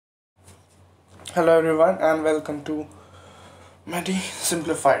Hello everyone and welcome to Meddy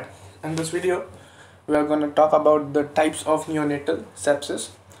Simplified. In this video, we are going to talk about the types of neonatal sepsis.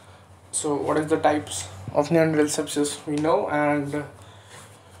 So what is the types of neonatal sepsis we know, and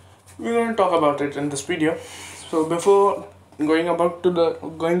we're going to talk about it in this video. So before going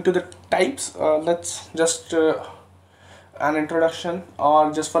to the types, let's just an introduction,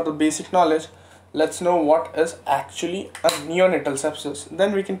 or just for the basic knowledge, let's know what is actually a neonatal sepsis.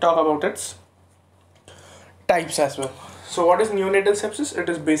 Then we can talk about its types as well. So what is neonatal sepsis? It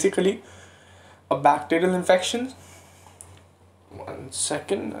is basically a bacterial infection. One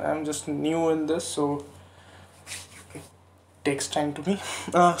second, I'm just new in this, so it takes time to me.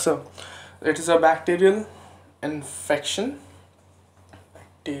 So it is a bacterial infection.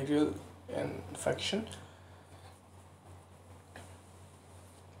 Bacterial infection.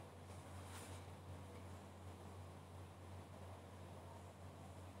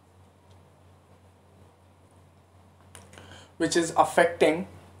 Which is affecting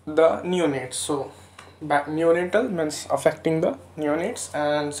the neonates. So neonatal means affecting the neonates,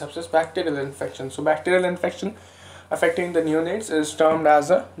 and sepsis bacterial infection. So bacterial infection affecting the neonates is termed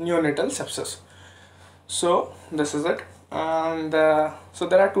as a neonatal sepsis. So this is it. And so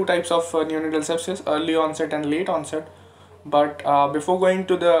there are two types of neonatal sepsis: early onset and late onset. But before going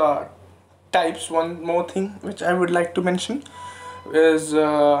to the types, one more thing which I would like to mention is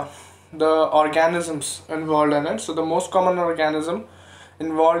the organisms involved in it. So the most common organism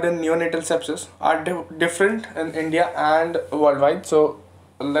involved in neonatal sepsis are different in India and worldwide. So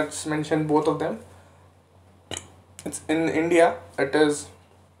let's mention both of them. It's in India, it is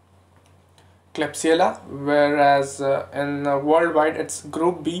Klebsiella, whereas in worldwide it's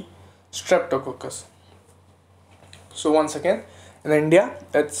group B, Streptococcus. So once again, in India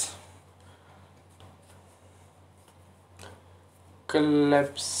it's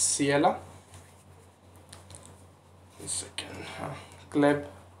Klebsiella. Second,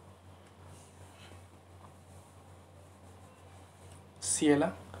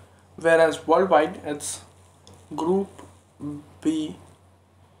 Klebsiella, whereas worldwide it's group B,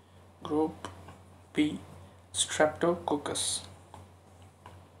 Streptococcus.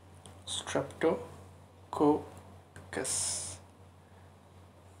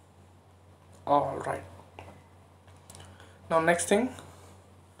 All right. Now next thing,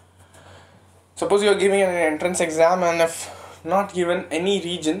 suppose you are giving an entrance exam, and if not given any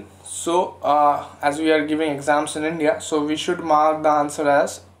region, so as we are giving exams in India, so we should mark the answer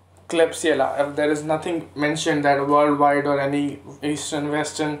as Klebsiella if there is nothing mentioned that worldwide or any eastern,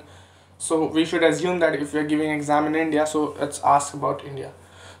 western. So we should assume that if we are giving exam in India, so it's asked about India.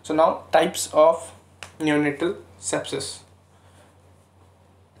 So now types of neonatal sepsis.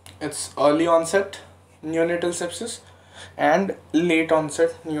 It's early onset neonatal sepsis and late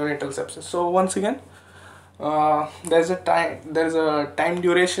onset neonatal sepsis. So once again, there's a time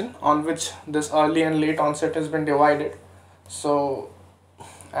duration on which this early and late onset has been divided. So,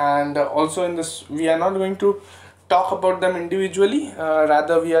 and also in this we are not going to talk about them individually,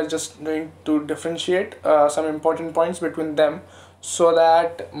 rather we are just going to differentiate some important points between them, so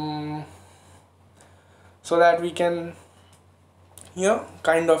that we can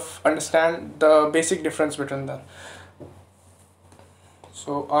kind of understand the basic difference between them.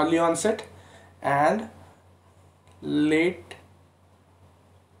 So early onset and late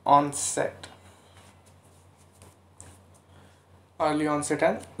onset. Early onset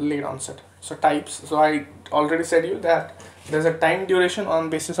and late onset. So types. So I already said you that there's a time duration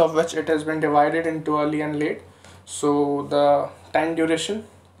on basis of which it has been divided into early and late. So the time duration,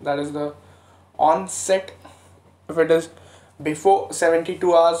 that is the onset, if it is before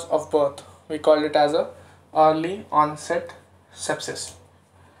 72 hours of birth, we call it as a early onset sepsis.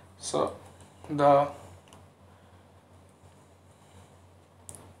 So the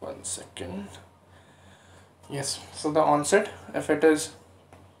one second, yes, so the onset, if it is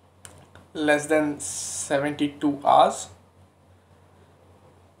less than 72 hours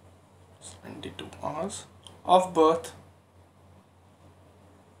of birth,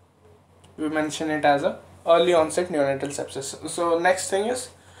 we mention it as a early onset neonatal sepsis. So next thing is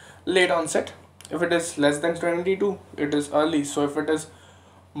late onset. If it is less than 22, it is early. So if it is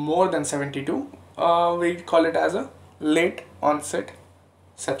more than 72, we call it as a late onset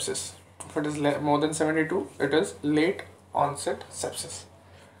sepsis. If it is more than 72, it is late onset sepsis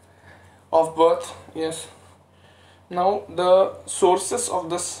of birth. Yes. Now the sources of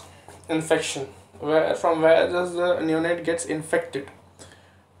this infection, from where does the neonate gets infected?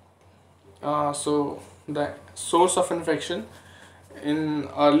 So the source of infection in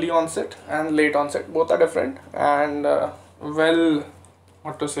early onset and late onset, both are different, and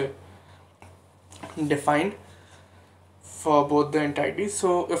what to say, defined for both the entities.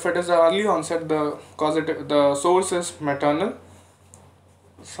 So if it is an early onset, the source is maternal.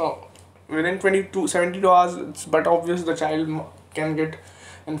 So within 72 hours, it's but obvious the child can get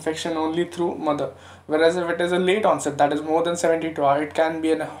infection only through mother. Whereas if it is a late onset, that is more than 72 hours, it can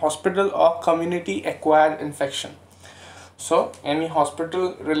be in a hospital or community acquired infection. So any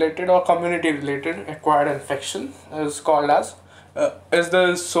hospital related or community related acquired infection is called as is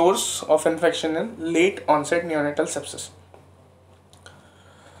the source of infection in late onset neonatal sepsis.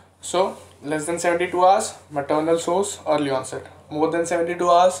 So less than 72 hours, maternal source, early onset. More than 72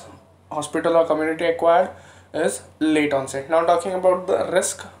 hours, hospital or community acquired, is late onset. Now talking about the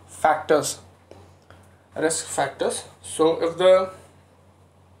risk factors. So if the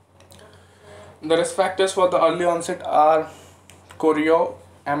risk factors for the early onset are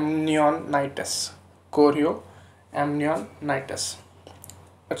chorioamnionitis.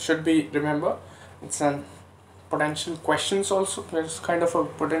 It should be remember. It's an potential questions also. It's kind of a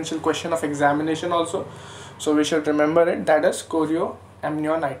potential question of examination also. So we should remember it. That is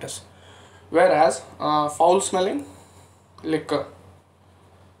chorioamnionitis. Whereas foul smelling liquor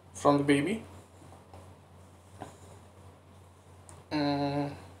from the baby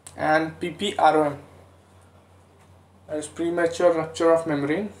and PPROM, as premature rupture of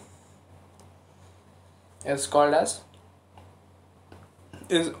membrane, is called as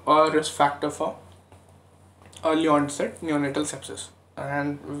is a risk factor for early onset neonatal sepsis.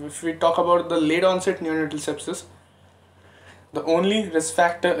 And if we talk about the late onset neonatal sepsis, the only risk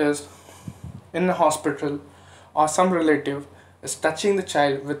factor is in a hospital or some relative is touching the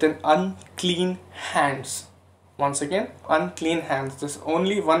child with an unclean hands. Once again, unclean hands. There's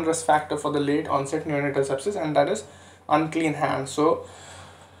only one risk factor for the late onset neonatal sepsis, and that is unclean hands. So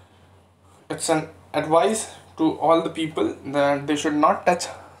it's an advice to all the people that they should not touch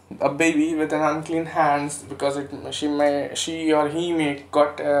a baby with an unclean hands, because she or he may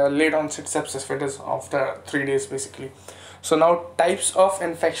got late onset sepsis if it is after 3 days basically. So now types of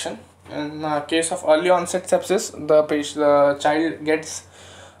infection. In case of early onset sepsis, the child gets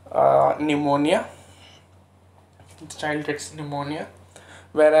pneumonia. The child gets pneumonia.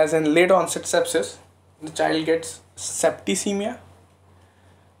 Whereas in late onset sepsis, the child gets septicemia.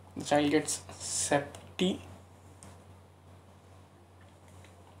 The child gets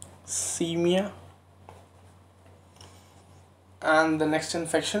septicemia. And the next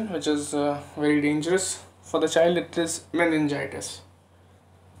infection, which is very dangerous for the child, it is meningitis.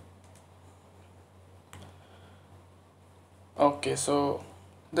 Okay, so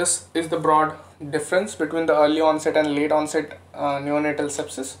this is the broad difference between the early onset and late onset neonatal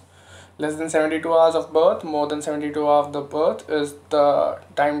sepsis. Less than 72 hours of birth, more than 72 hours of the birth is the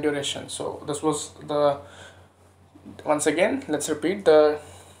time duration. So this was once again, let's repeat, the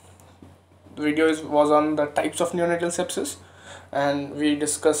video was on the types of neonatal sepsis, and we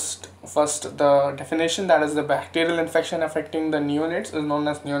discussed first the definition, that is the bacterial infection affecting the neonates is known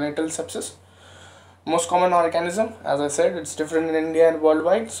as neonatal sepsis. Most common organism, as I said, it's different in India and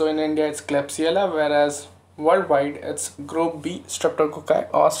worldwide. So in India it's Klebsiella, whereas worldwide it's group B streptococci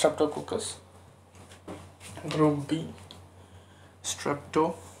or streptococcus. Group B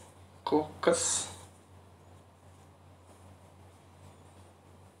streptococcus.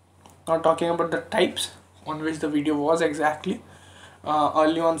 Now talking about the types on which the video was exactly,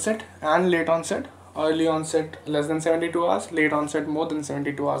 early onset and late onset. Early onset less than 72 hours, late onset more than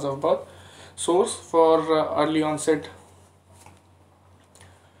 72 hours of birth. Source for early onset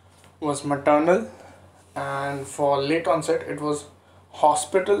was maternal, and for late onset it was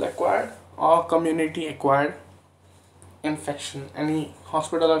hospital acquired or community acquired infection, any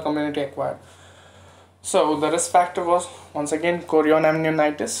hospital or community acquired. So the risk factor was once again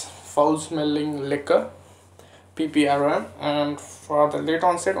chorioamnionitis, foul smelling liquor, PPROM, and for the late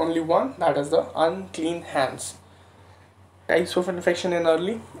onset only one, that is the unclean hands. Types of infection in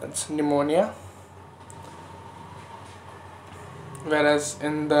early, it's pneumonia, whereas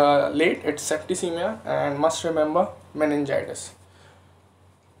in the late it's septicemia, and must remember meningitis.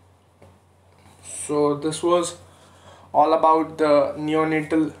 So this was all about the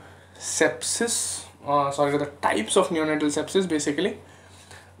neonatal sepsis, the types of neonatal sepsis, basically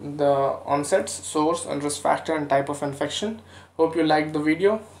the onsets, source and risk factor and type of infection. Hope you liked the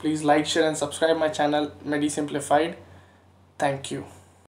video. Please like, share and subscribe my channel Meddy Simplified. Thank you.